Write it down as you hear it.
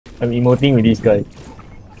I'm emoting with these guys.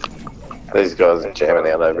 These guys are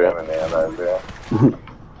jamming out over here.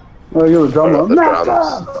 Oh, you're the drummer.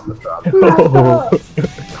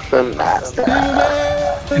 The Master!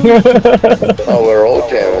 Oh, we're all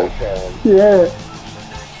jamming. Yeah.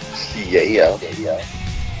 Yeah.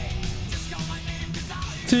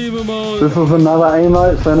 Team mode. This was another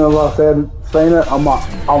emote. As soon as I seen it, I'm like,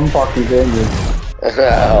 I'm fucking getting this.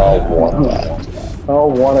 Oh, what that? I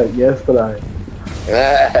won it yesterday.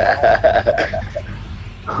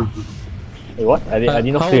 Wait, what? I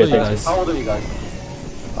did not How pay old are you attention. guys? How old are you guys?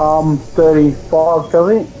 35,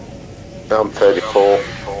 Kelly. I'm 34.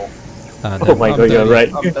 Oh my god, you're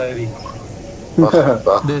right. I'm 30.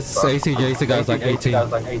 This ACJC guy's like 18.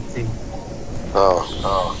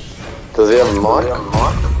 Oh. Does he have a mic?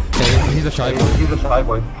 Yeah, he's a shy boy. He's a shy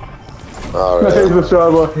boy. Oh, He's really? the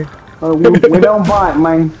show boy. We don't bite,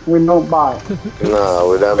 man. We don't bite. No,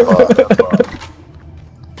 we don't bite.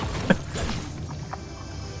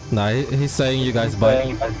 Nah, he's saying you guys bite.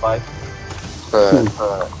 You guys bite. What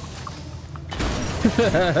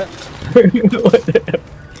the hell?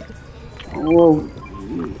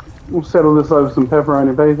 We'll settle this over some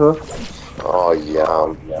pepperoni pizza. Oh,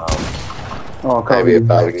 yum. Oh, Maybe a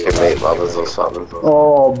barbecue meat lovers or something.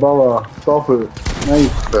 Oh, brother, stop it. Now you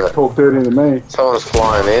talk dirty to me. Someone's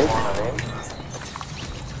flying in.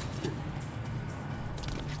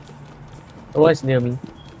 Oh, it's near me.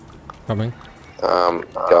 Coming.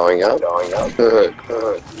 Going up. Where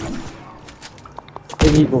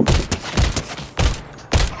did he go?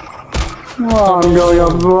 Oh, I'm going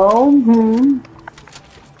up as well.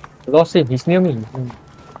 I lost him. He's near me.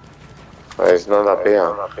 Oh, he's not up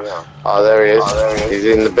here. Oh, there he is. He's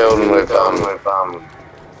in the building with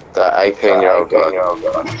that 18-year-old guy.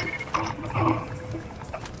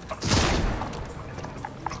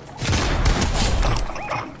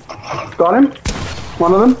 Got him?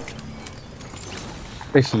 One of them?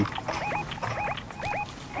 Where's he?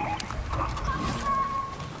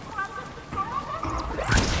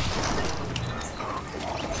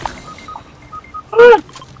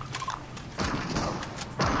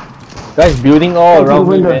 Guys, building all around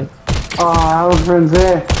me, man. Ah, our friend's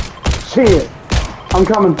there. Shit. I'm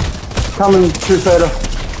coming. Coming, Crusader.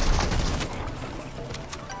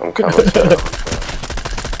 I'm coming.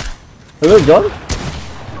 Hello, John?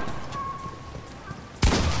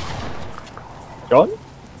 John?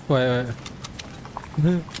 Wait.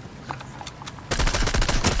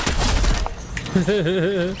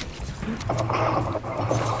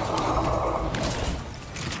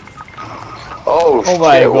 Oh,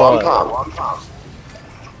 my shit, God. one pump.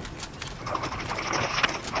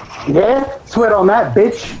 Yeah? Sweat on that,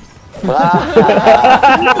 bitch. Got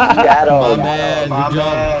My him. man, good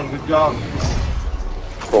job. Good job.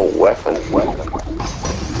 Oh, weapon. Hang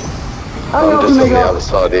I'm on, just on the nigga. other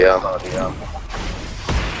side here.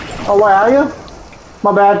 Oh, wait, are you?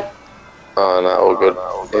 My bad. Oh, no, all good.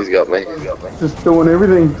 He's got me. Just doing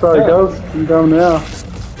everything. Sorry, guys. I'm going now.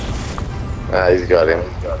 Ah, he's got him.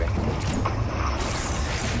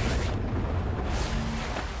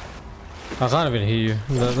 I can't even hear you.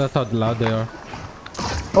 That's how loud they are.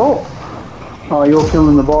 Oh. Oh, you're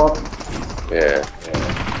killing the bot. Yeah.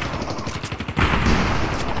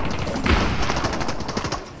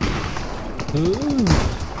 Ooh.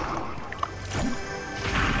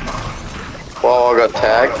 Well, I got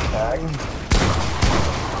tagged.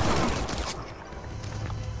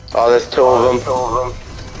 Oh, there's two of them.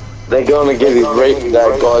 They're gonna get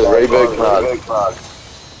that guy's reboot card.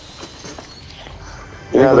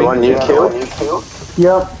 You know the one you killed?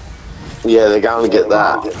 Yep. Yeah, they're going to get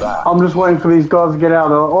that. I'm just waiting for these guys to get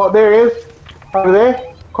out. Oh, there he is. Over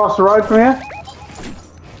there. Across the road from here.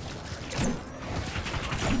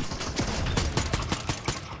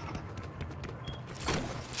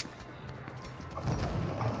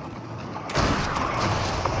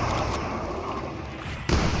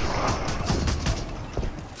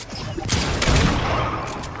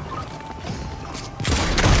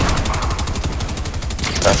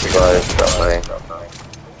 That's the guy who shot me.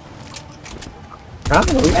 Huh?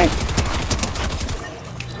 Okay.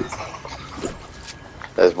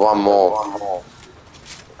 There's one more.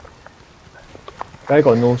 Guy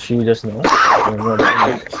got no shield just now.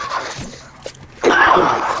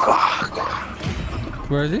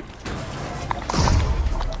 Where is he?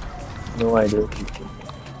 No idea.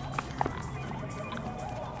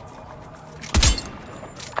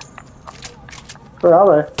 Where are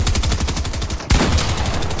they?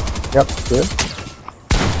 Yep, good.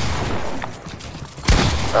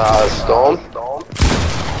 Storm.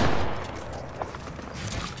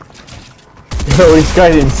 Yo, this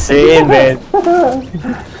guy's insane, man.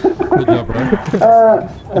 Good job, bro.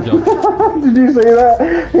 Good job. Did you see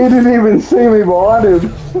that? He didn't even see me behind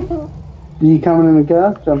him. You coming in the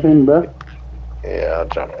car? Jump in, bro. Yeah, I'll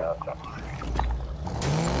jump.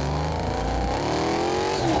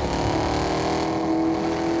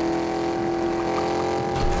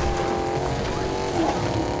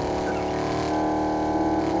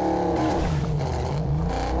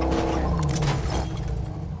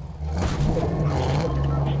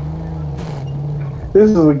 This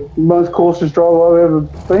is the most cautious drive I've ever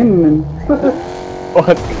been in.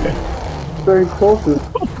 What? Very cautious.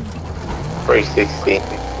 360.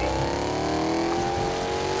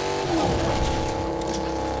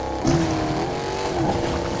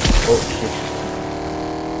 Oh shit.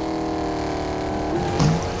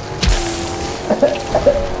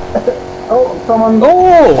 Oh, someone.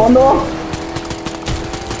 Oh! On the.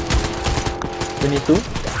 22?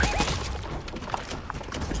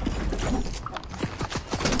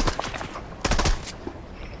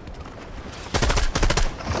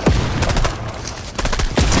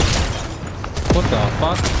 What the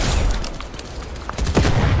fuck?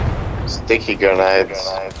 Sticky grenades.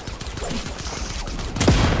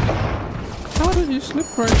 How did you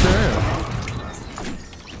slip right there?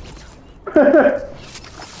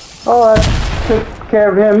 Oh, I took care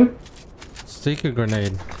of him. Sticky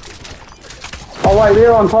grenade. Oh wait,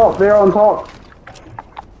 they're on top. They're on top.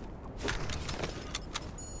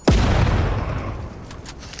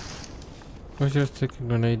 Where's your sticky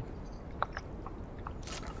grenade?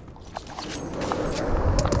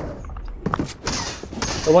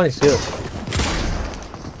 The one is here.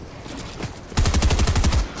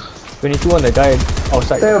 22 on the guy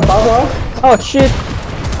outside. They're above us. Oh shit!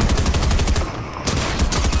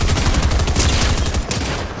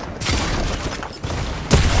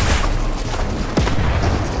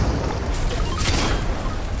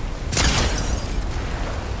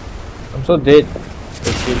 I'm so dead.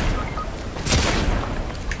 Oh shit.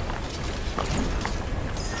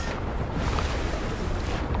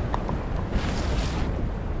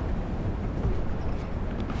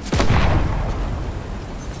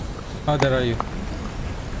 How dead are you?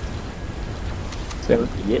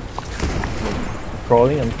 78.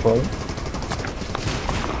 Crawling, I'm crawling.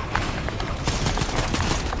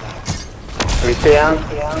 He's down.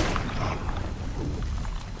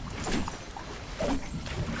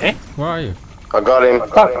 Eh? Where are you? I got him.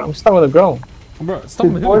 Fuck, I'm stuck on the ground. Bro, stop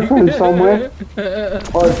His boyfriend somewhere.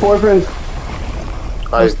 Oh, his boyfriend's. Oh,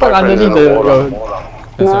 I'm his stuck boyfriend's in underneath the water. road.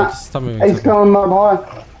 Nah, Stop moving. he's Stop moving. coming up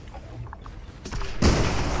high.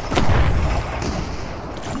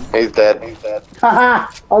 He's dead.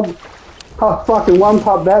 Haha! I'll fucking one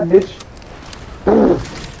pop that bitch.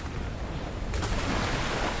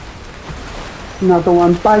 Another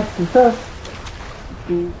one bites the dust.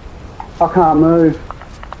 I can't move.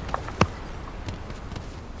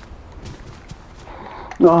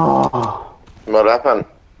 Oh, What happened?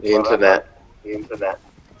 The internet.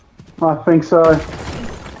 I think so.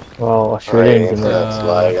 Wow, The Australian internet. internet's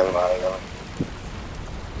lagging.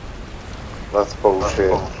 That's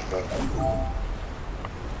bullshit.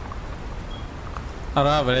 I don't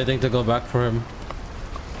have anything to go back for him.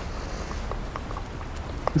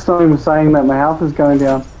 It's not even saying that my health is going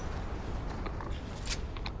down.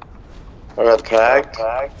 I got tagged.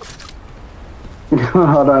 I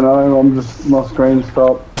don't know, I'm just, my screen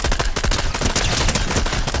stopped.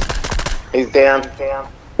 He's down.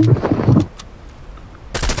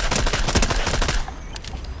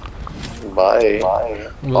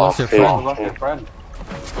 Bye. We lost your Off friend.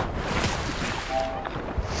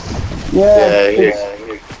 Yeah,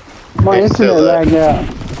 Yeah, my he's still internet there. lagged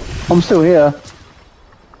out. I'm still here.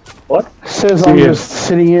 What? Says Still I'm here. just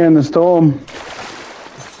sitting here in the storm.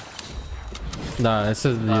 Nah, it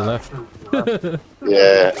says that you left.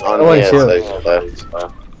 yeah, on Oh, here it's it here. says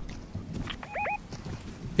left.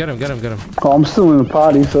 Get him, get him, get him. Oh, I'm still in the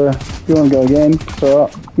party, so if you want to go again, it's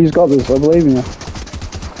alright. You've got this, I believe in you.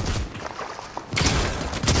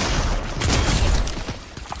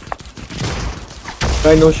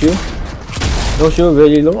 Guy, no shield. No shield,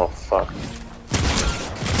 very low. Oh fuck.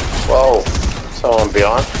 Whoa. Someone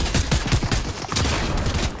behind.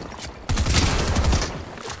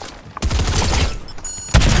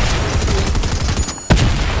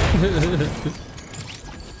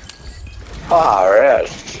 Far out.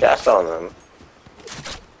 Shut on them.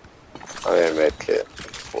 I need a med kit.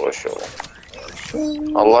 For sure.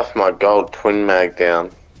 I left my gold twin mag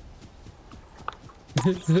down.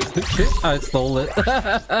 I stole it.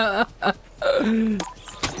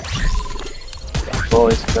 Oh,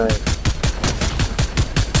 it's nice.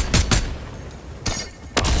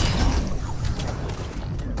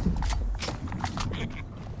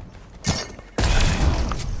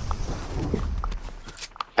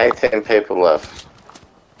 18 people left.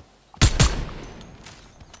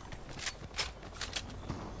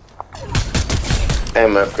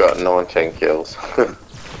 And I've got 19 kills.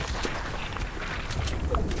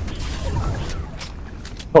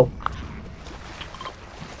 Oh,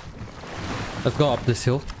 Let's go up this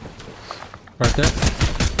hill. Right there.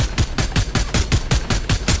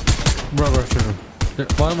 Bro, shoot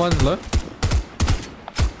him. One's low.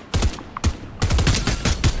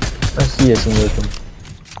 I see a single thing.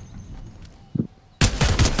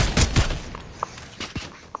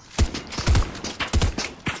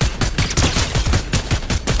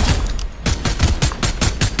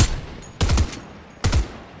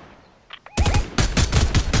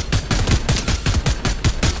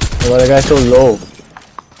 Why the guy's so low?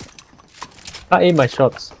 I aim my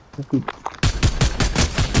shots.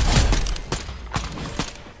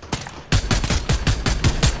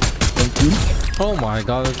 Oh my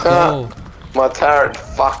god, let's go. My turret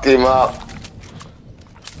fucked him up.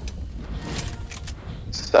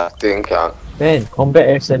 Sucked in, cunt. Man,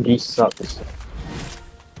 combat SMG sucks.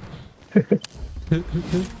 You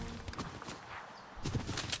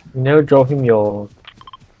never draw him your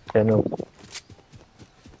channel.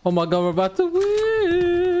 Oh my god, we're about to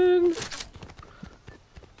win.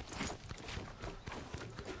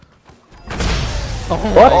 Oh,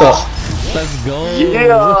 What the? let's go.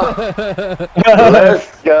 Yeah!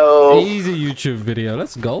 Let's go! Easy YouTube video.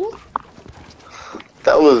 Let's go.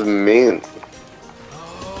 That was mean.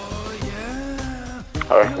 Oh yeah.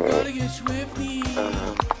 Alright. You gotta get swifty.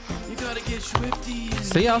 You gotta get swifty.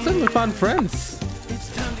 See, I think we found friends.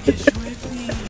 It's time to get swifty.